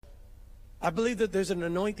I believe that there's an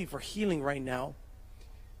anointing for healing right now.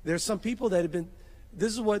 There's some people that have been,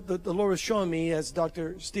 this is what the Lord was showing me as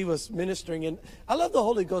Dr. Steve was ministering. And I love the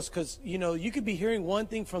Holy Ghost because, you know, you could be hearing one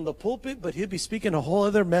thing from the pulpit, but he'll be speaking a whole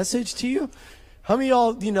other message to you. How many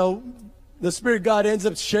of y'all, you know, the Spirit of God ends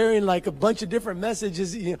up sharing like a bunch of different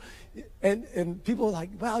messages, you know, and people are like,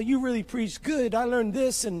 wow, you really preached good. I learned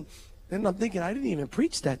this. And I'm thinking, I didn't even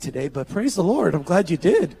preach that today, but praise the Lord. I'm glad you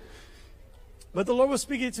did. But the Lord was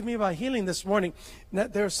speaking to me about healing this morning. Now,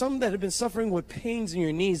 there are some that have been suffering with pains in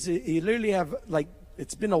your knees. You literally have, like,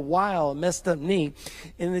 it's been a while, a messed up knee.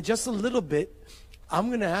 And in just a little bit, I'm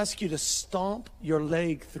going to ask you to stomp your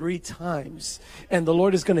leg 3 times. And the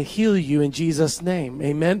Lord is going to heal you in Jesus' name.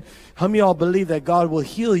 Amen. How many of y'all believe that God will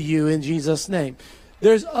heal you in Jesus' name?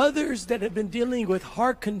 There's others that have been dealing with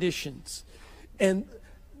heart conditions. And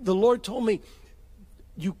the Lord told me,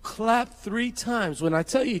 you clap 3 times. When I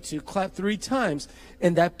tell you to, clap 3 times.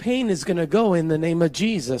 And that pain is going to go in the name of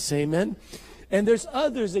Jesus. Amen. And there's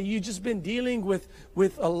others that you've just been dealing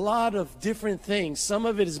with a lot of different things. Some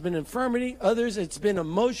of it has been infirmity. Others, it's been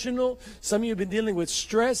emotional. Some of you have been dealing with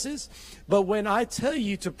stresses. But when I tell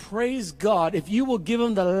you to praise God, if you will give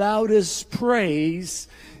Him the loudest praise,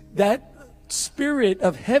 that spirit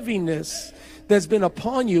of heaviness that's been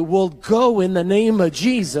upon you will go in the name of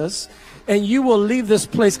Jesus. And you will leave this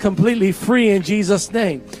place completely free in Jesus'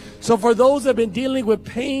 name. So for those that have been dealing with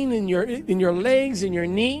pain in your legs, in your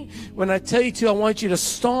knee, when I tell you to, I want you to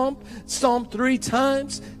stomp 3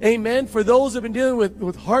 times. Amen. For those that have been dealing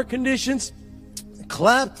with heart conditions,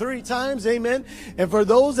 clap 3 times. Amen. And for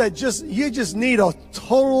those that you just need a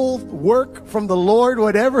total work from the Lord,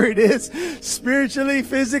 whatever it is, spiritually,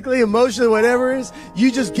 physically, emotionally, whatever it is, you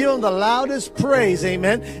just give Him the loudest praise.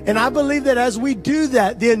 Amen. And I believe that as we do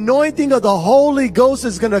that, the anointing of the Holy Ghost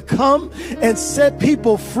is going to come and set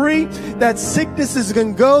people free. That sickness is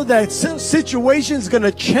going to go. That situation is going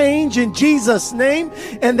to change in Jesus' name.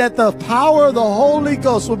 And that the power of the Holy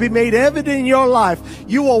Ghost will be made evident in your life.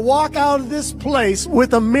 You will walk out of this place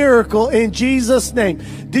with a miracle in Jesus' name.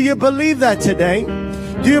 Do you believe that today?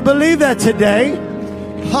 Do you believe that today?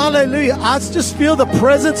 Hallelujah. I just feel the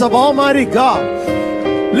presence of Almighty God.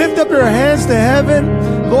 Lift up your hands to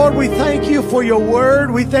heaven. Lord, we thank you for your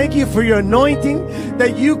word. We thank you for your anointing,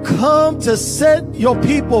 that you come to set your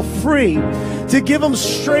people free, to give them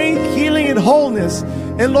strength, healing, and wholeness.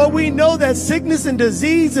 And Lord, we know that sickness and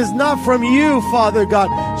disease is not from you, Father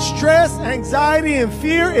God. Stress, anxiety, and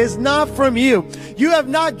fear is not from you. You have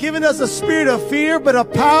not given us a spirit of fear, but a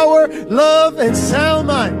power, love, and sound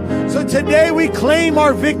mind. So today we claim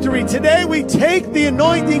our victory. Today we take the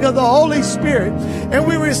anointing of the Holy Spirit and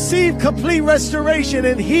we receive complete restoration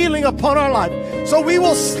and healing upon our life. So we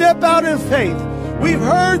will step out in faith. We've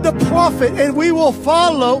heard the prophet and we will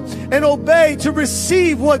follow and obey to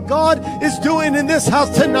receive what God is doing in this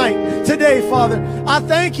house today, Father. I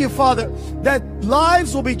thank you, Father, that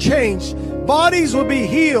lives will be changed, bodies will be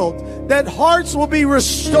healed, that hearts will be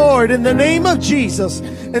restored in the name of Jesus.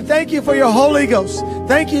 And thank you for your Holy Ghost.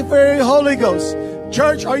 Thank you for your Holy Ghost.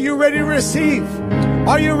 Church, are you ready to receive?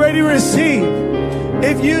 Are you ready to receive?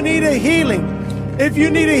 If you need a healing, if you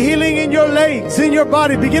need a healing in your legs, in your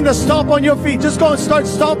body, begin to stomp on your feet. Just go and start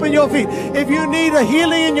stomping your feet. If you need a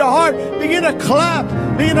healing in your heart, begin to clap.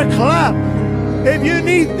 Begin to clap. If you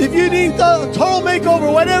need a total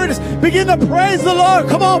makeover, whatever it is, begin to praise the Lord.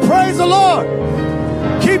 Come on, praise the Lord.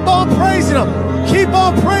 Keep on praising Him. Keep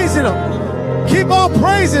on praising Him. Keep on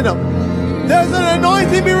praising Him. There's an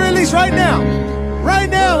anointing be released right now. Right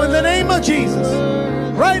now, in the name of Jesus.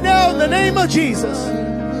 Right now, in the name of Jesus.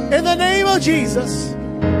 In the name of Jesus.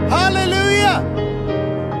 Hallelujah.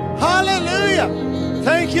 Hallelujah.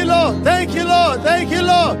 Thank you, Lord. Thank you, Lord. Thank you,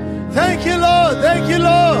 Lord. Thank you, Lord. Thank you,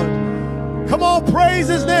 Lord. Come on, praise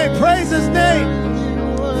His name. Praise His name.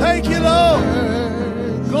 Thank you, Lord.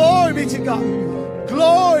 Glory be to God.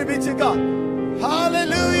 Glory be to God.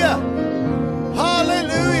 Hallelujah.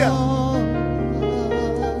 Hallelujah.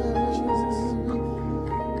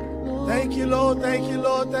 Thank you, Lord. Thank you,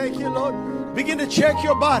 Lord. Thank you, Lord. Begin to check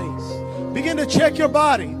your bodies. Begin to check your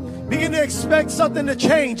body. Begin to expect something to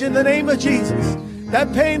change in the name of Jesus.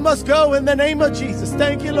 That pain must go in the name of Jesus.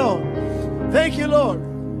 Thank you, Lord. Thank you, Lord.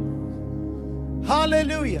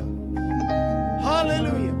 Hallelujah.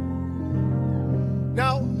 Hallelujah.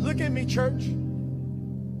 Now, look at me, church.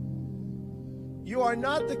 You are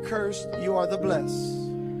not the cursed, you are the blessed.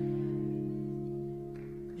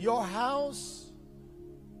 Your house,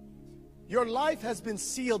 your life has been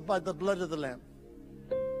sealed by the blood of the Lamb.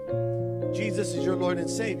 Jesus is your Lord and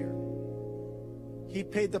Savior. He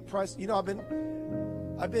paid the price. You know,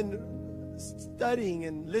 I've been studying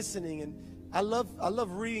and listening, and I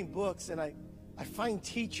love reading books, and I find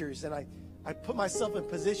teachers, and I put myself in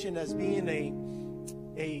position as being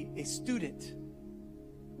a student.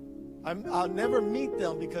 I'll never meet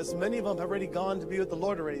them because many of them have already gone to be with the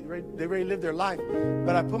Lord already. They already lived their life.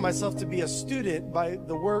 But I put myself to be a student by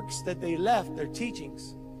the works that they left, their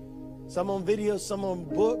teachings. Some on videos, some on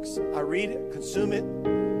books. I read it, consume it,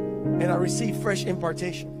 and I receive fresh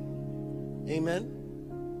impartation. Amen.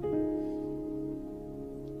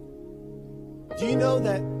 Do you know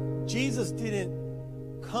that Jesus didn't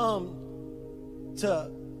come to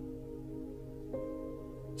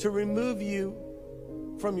remove you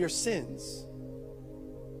from your sins?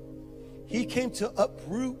 He came to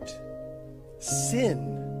uproot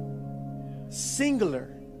sin, singular,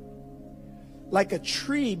 like a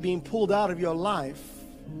tree being pulled out of your life.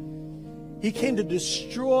 He came to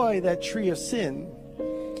destroy that tree of sin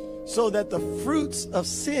so that the fruits of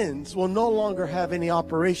sins will no longer have any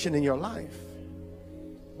operation in your life.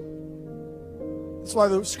 That's why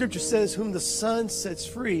the scripture says, whom the Son sets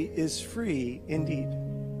free is free indeed.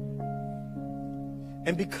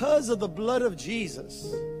 And because of the blood of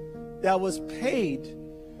Jesus that was paid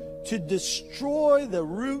to destroy the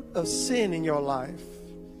root of sin in your life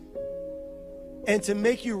and to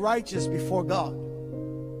make you righteous before God,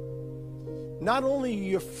 not only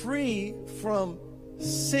you're free from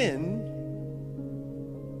sin,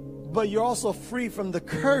 but you're also free from the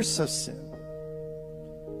curse of sin.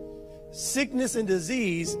 Sickness and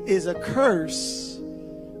disease is a curse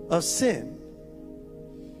of sin,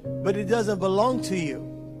 but it doesn't belong to you.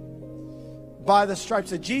 By the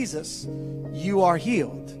stripes of Jesus, you are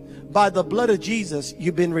healed. By the blood of Jesus,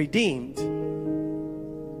 you've been redeemed.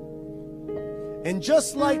 And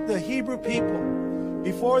just like the Hebrew people,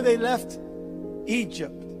 before they left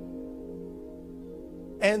Egypt,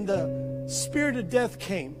 and the spirit of death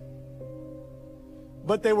came,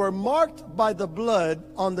 but they were marked by the blood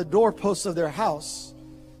on the doorposts of their house,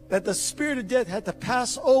 that the spirit of death had to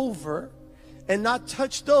pass over and not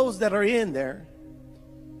touch those that are in there.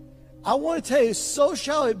 I want to tell you, so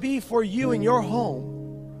shall it be for you in your home.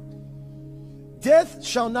 Death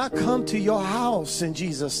shall not come to your house in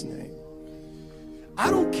Jesus' name. I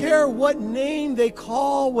don't care what name they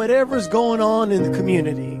call whatever's going on in the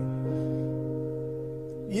community.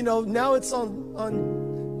 You know, now it's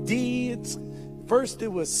on D. First it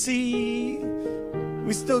was C.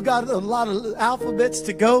 We still got a lot of alphabets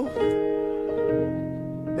to go.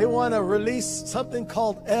 They want to release something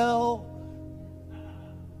called L.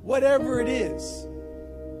 Whatever it is,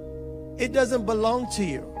 it doesn't belong to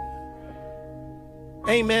you.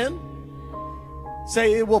 Amen.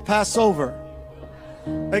 Say, it will pass over.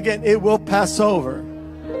 Again, it will pass over.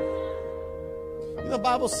 The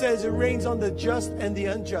Bible says it rains on the just and the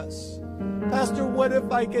unjust. Pastor, what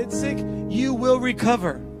if I get sick? You will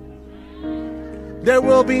recover. There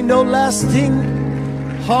will be no lasting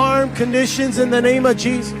harm conditions in the name of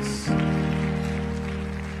Jesus.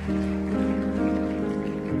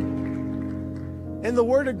 And the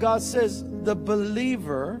Word of God says the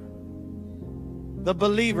believer,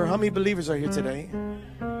 how many believers are here today?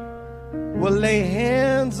 Will lay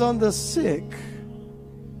hands on the sick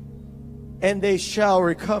and they shall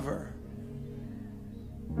recover.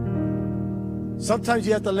 Sometimes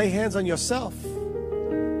you have to lay hands on yourself.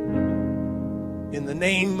 In the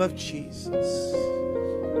name of Jesus.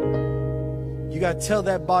 You got to tell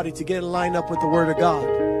that body to get lined up with the Word of God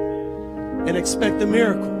and expect a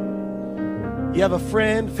miracle. You have a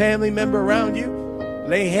friend, family member around you,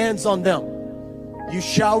 lay hands on them. You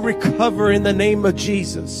shall recover in the name of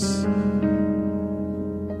Jesus.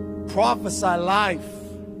 Prophesy life.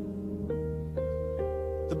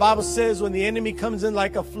 The Bible says when the enemy comes in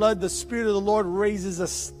like a flood, the Spirit of the Lord raises a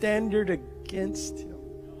standard against him.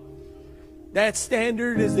 That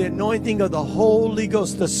standard is the anointing of the Holy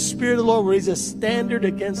Ghost. The Spirit of the Lord raises a standard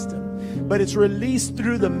against him. But it's released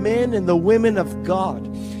through the men and the women of God.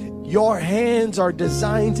 Your hands are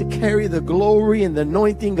designed to carry the glory and the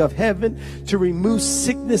anointing of heaven to remove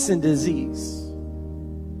sickness and disease.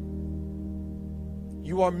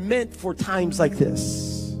 You are meant for times like this.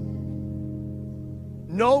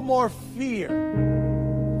 No more fear.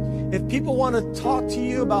 If people want to talk to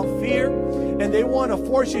you about fear and they want to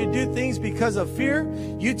force you to do things because of fear,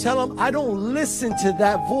 you tell them, I don't listen to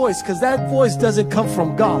that voice, because that voice doesn't come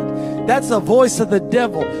from God. That's the voice of the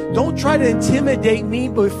devil. Don't try to intimidate me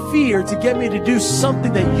with fear to get me to do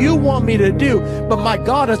something that you want me to do, but my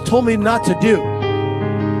God has told me not to do.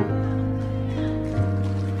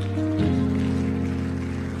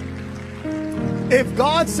 If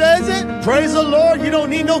God says it, praise the Lord, you don't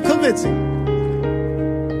need no convincing.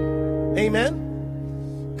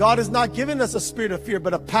 Amen. God has not given us a spirit of fear,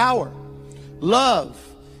 but a power, love,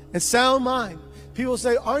 and sound mind. People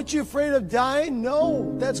say, aren't you afraid of dying?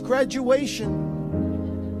 No, that's graduation.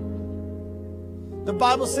 The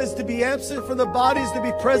Bible says to be absent from the body is to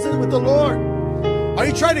be present with the Lord. Are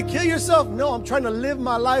you trying to kill yourself? No, I'm trying to live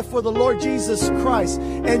my life for the Lord Jesus Christ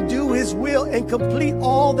and do His will and complete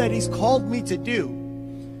all that He's called me to do.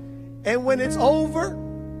 And when it's over,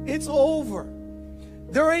 it's over.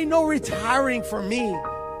 There ain't no retiring for me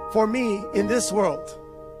in this world.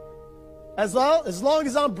 As long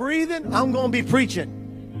as I'm breathing, I'm going to be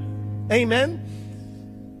preaching. Amen.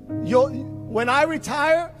 When I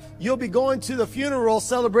retire, you'll be going to the funeral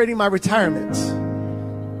celebrating my retirement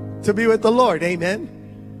to be with the Lord.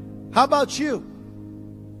 Amen. How about you?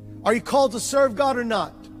 Are you called to serve God or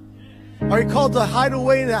not? Are you called to hide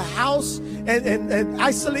away in a house and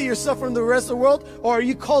isolate yourself from the rest of the world? Or are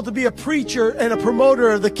you called to be a preacher and a promoter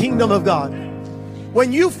of the kingdom of God?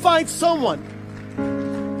 When you find someone,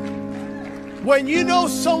 when you know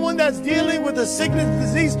someone that's dealing with a sickness,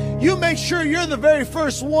 disease, you make sure you're the very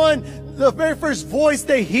first one, the very first voice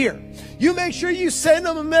they hear. You make sure you send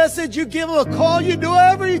them a message, you give them a call, you do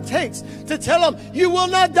whatever it takes to tell them you will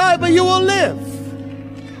not die, but you will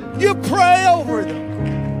live. You pray over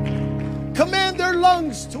them. Command their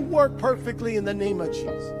lungs to work perfectly in the name of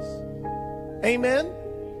Jesus. Amen.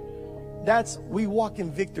 We walk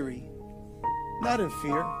in victory, not in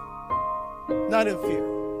fear. Not in fear.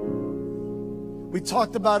 We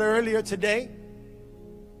talked about earlier today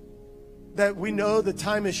that we know the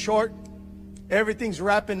time is short. Everything's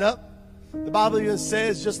wrapping up. The Bible even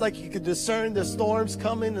says, just like you can discern the storms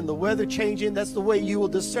coming and the weather changing, that's the way you will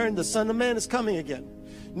discern the Son of Man is coming again.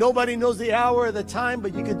 Nobody knows the hour or the time,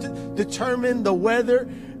 but you can determine the weather.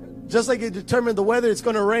 Just like you determine the weather, it's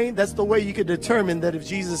going to rain. That's the way you can determine that if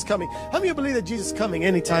Jesus is coming. How many of you believe that Jesus is coming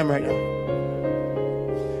anytime right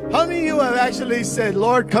now? How many of you have actually said,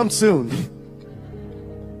 Lord, come soon?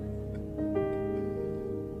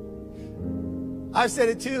 I've said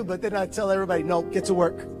it too, but then I tell everybody, no, get to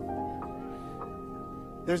work.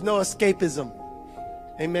 There's no escapism.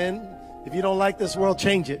 Amen. If you don't like this world,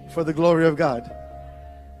 change it for the glory of God.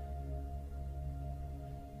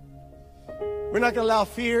 We're not going to allow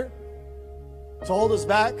fear to hold us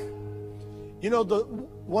back. You know,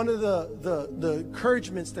 one of the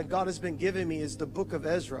encouragements that God has been giving me is the book of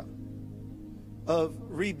Ezra, of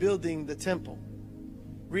rebuilding the temple,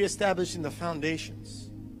 reestablishing the foundations.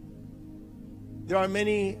 There are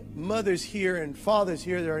many mothers here and fathers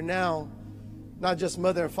here that are now not just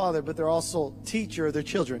mother and father, but they're also teacher of their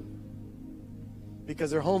children because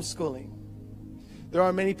they're homeschooling. There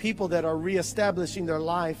are many people that are reestablishing their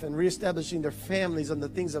life and reestablishing their families on the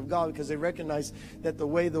things of God because they recognize that the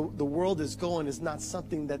way the world is going is not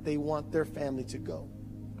something that they want their family to go.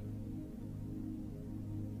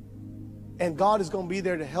 And God is going to be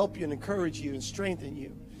there to help you and encourage you and strengthen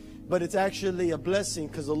you. But it's actually a blessing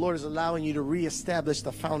because the Lord is allowing you to reestablish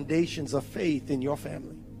the foundations of faith in your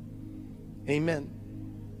family. Amen.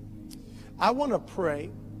 I want to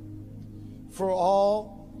pray for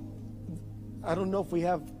all. I don't know if we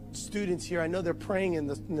have students here. I know they're praying in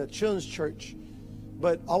the children's church.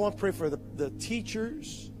 But I want to pray for the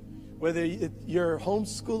teachers, whether you're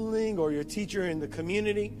homeschooling or you're a teacher in the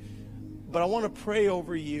community. But I want to pray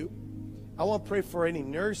over you. I want to pray for any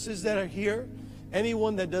nurses that are here,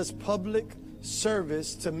 anyone that does public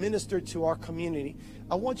service to minister to our community.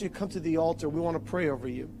 I want you to come to the altar. We want to pray over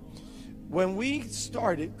you. When we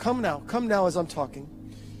started, come now as I'm talking.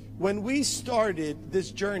 When we started this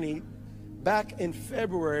journey back in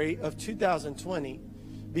February of 2020,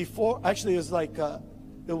 actually it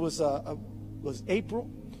was April,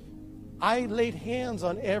 I laid hands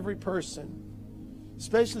on every person,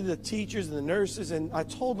 especially the teachers and the nurses, and I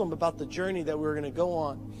told them about the journey that we were going to go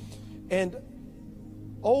on. And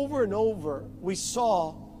over, we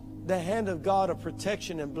saw the hand of God of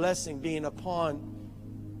protection and blessing being upon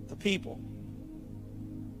the people.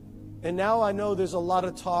 And now I know there's a lot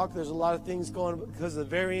of talk, there's a lot of things going because of the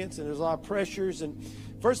variants, and there's a lot of pressures. And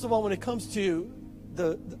first of all, when it comes to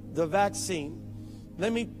the vaccine,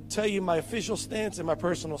 let me tell you my official stance and my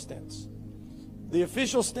personal stance. The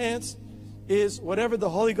official stance is whatever the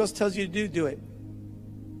Holy Ghost tells you to do, do it.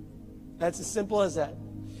 That's as simple as that.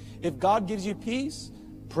 If God gives you peace,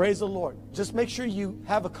 praise the Lord. Just make sure you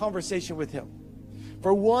have a conversation with Him.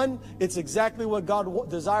 For one, it's exactly what God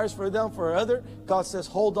desires for them. For other, God says,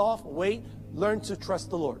 hold off, wait, learn to trust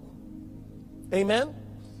the Lord. Amen?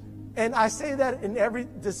 And I say that in every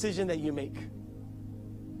decision that you make.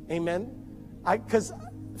 Amen? Because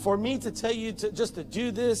for me to tell you just to do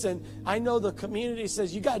this, and I know the community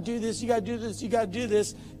says, you got to do this, you got to do this, you got to do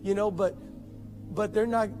this, you know, but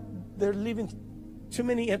they're leaving too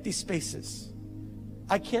many empty spaces.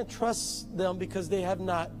 I can't trust them because they have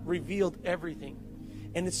not revealed everything.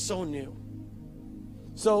 And it's so new.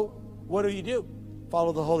 So what do?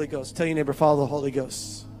 Follow the Holy Ghost. Tell your neighbor, follow the Holy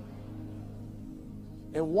Ghost.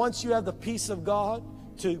 And once you have the peace of God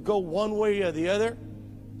to go one way or the other,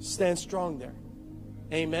 stand strong there.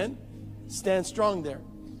 Amen? Stand strong there.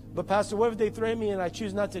 But Pastor, what if they threaten me and I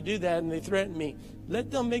choose not to do that and they threaten me?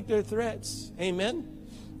 Let them make their threats. Amen?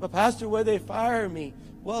 But Pastor, what if they fire me?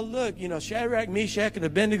 Well, look, Shadrach, Meshach, and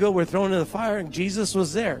Abednego were thrown in the fire and Jesus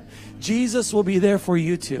was there. Jesus will be there for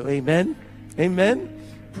you too. Amen? Amen?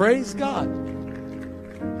 Praise God.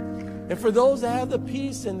 And for those that have the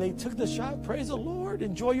peace and they took the shot, praise the Lord.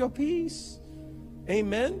 Enjoy your peace.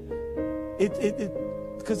 Amen?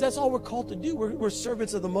 Because that's all we're called to do. We're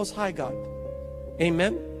servants of the Most High God.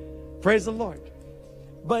 Amen? Praise the Lord.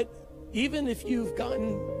 But even if you've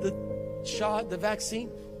gotten the shot, the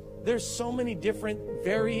vaccine, there's so many different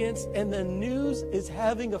variants, and the news is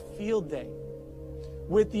having a field day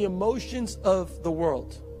with the emotions of the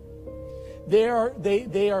world. They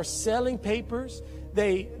are selling papers.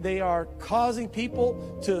 They are causing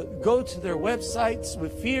people to go to their websites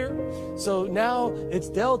with fear. So now it's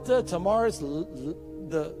Delta, tomorrow it's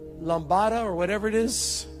the Lambda or whatever it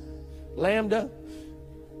is, Lambda.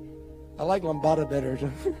 I like Lambda better.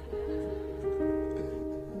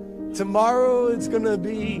 Tomorrow it's going to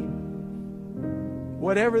be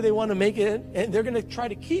whatever they want to make it, and they're going to try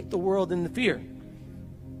to keep the world in the fear.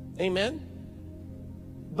 Amen?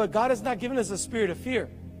 But God has not given us a spirit of fear.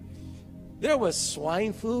 There was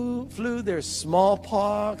swine flu, there's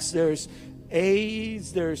smallpox, there's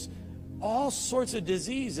AIDS, there's all sorts of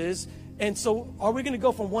diseases. And so are we going to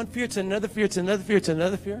go from one fear to another fear to another fear to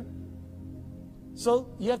another fear? So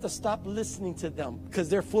you have to stop listening to them because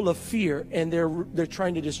they're full of fear and they're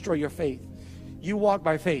trying to destroy your faith. You walk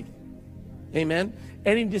by faith. Amen.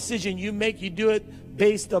 Any decision you make, you do it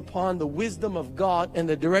based upon the wisdom of God and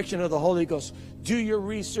the direction of the Holy Ghost. Do your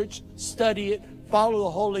research, study it, follow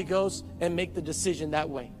the Holy Ghost, and make the decision that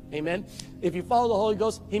way. Amen. If you follow the Holy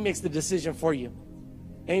Ghost, He makes the decision for you.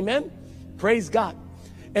 Amen. Praise God.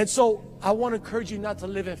 And so I want to encourage you not to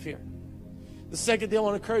live in fear. The second thing I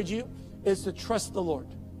want to encourage you is to trust the Lord.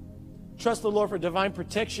 Trust the Lord for divine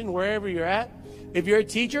protection wherever you're at. If you're a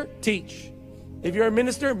teacher, teach. If you're a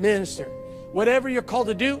minister, minister. Whatever you're called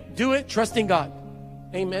to do it trusting God.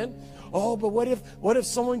 Amen. Oh, but what if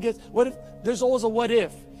someone gets, there's always a what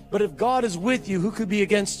if. But if God is with you, who could be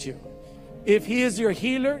against you? If He is your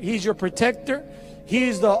healer, He's your protector, He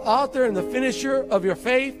is the author and the finisher of your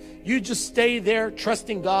faith, you just stay there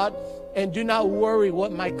trusting God and do not worry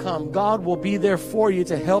what might come. God will be there for you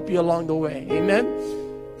to help you along the way.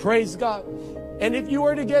 Amen. Praise God. And if you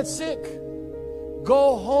were to get sick,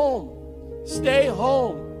 go home, stay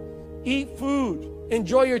home, eat food,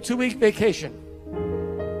 enjoy your 2-week vacation.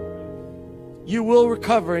 You will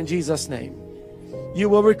recover in Jesus' name. You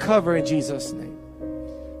will recover in Jesus' name.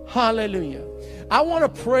 Hallelujah. I want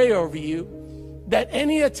to pray over you that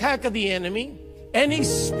any attack of the enemy, any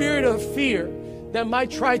spirit of fear that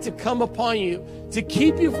might try to come upon you to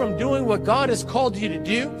keep you from doing what God has called you to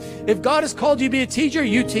do. If God has called you to be a teacher,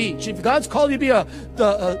 you teach. If God's called you to be a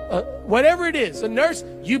whatever it is, a nurse,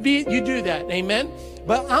 you do that. Amen.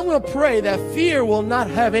 But I'm going to pray that fear will not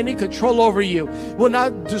have any control over you, will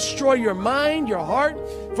not destroy your mind, your heart.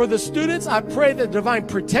 For the students, I pray the divine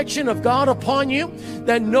protection of God upon you,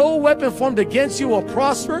 that no weapon formed against you will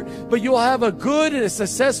prosper, but you will have a good and a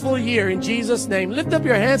successful year in Jesus' name. Lift up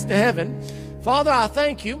your hands to heaven. Father, I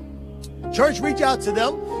thank you. Church, reach out to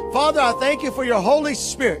them. Father, I thank you for your Holy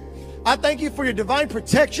Spirit. I thank you for your divine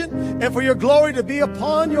protection and for your glory to be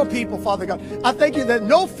upon your people, Father God. I thank you that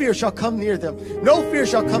no fear shall come near them. No fear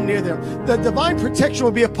shall come near them. The divine protection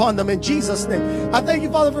will be upon them in Jesus' name. I thank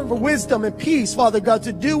you, Father, for wisdom and peace, Father God,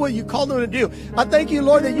 to do what you called them to do. I thank you,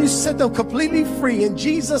 Lord, that you set them completely free in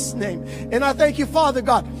Jesus' name. And I thank you, Father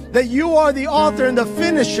God, that you are the author and the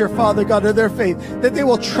finisher, Father God, of their faith, that they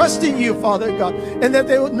will trust in you, Father God, and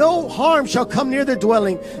that no harm shall come near their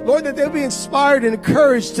dwelling. Lord, that they'll be inspired and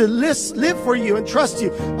encouraged to live for you and trust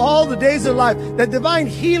you all the days of life, that divine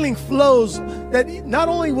healing flows, that not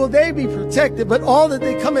only will they be protected, but all that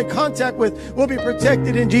they come in contact with will be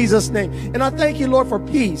protected in Jesus' name. And I thank you, Lord, for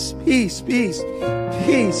peace, peace, peace,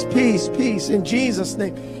 peace, peace, peace, in Jesus'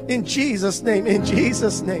 name, in Jesus' name, in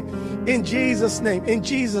Jesus' name, in Jesus' name, in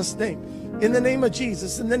Jesus' name, in the name of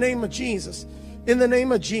Jesus, in the name of Jesus, in the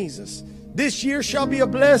name of Jesus. This year shall be a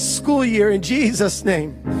blessed school year in Jesus'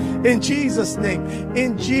 name. In Jesus' name.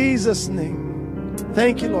 In Jesus' name.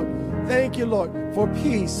 Thank you, Lord. Thank you, Lord, for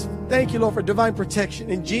peace. Thank you, Lord, for divine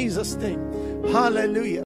protection. In Jesus' name. Hallelujah.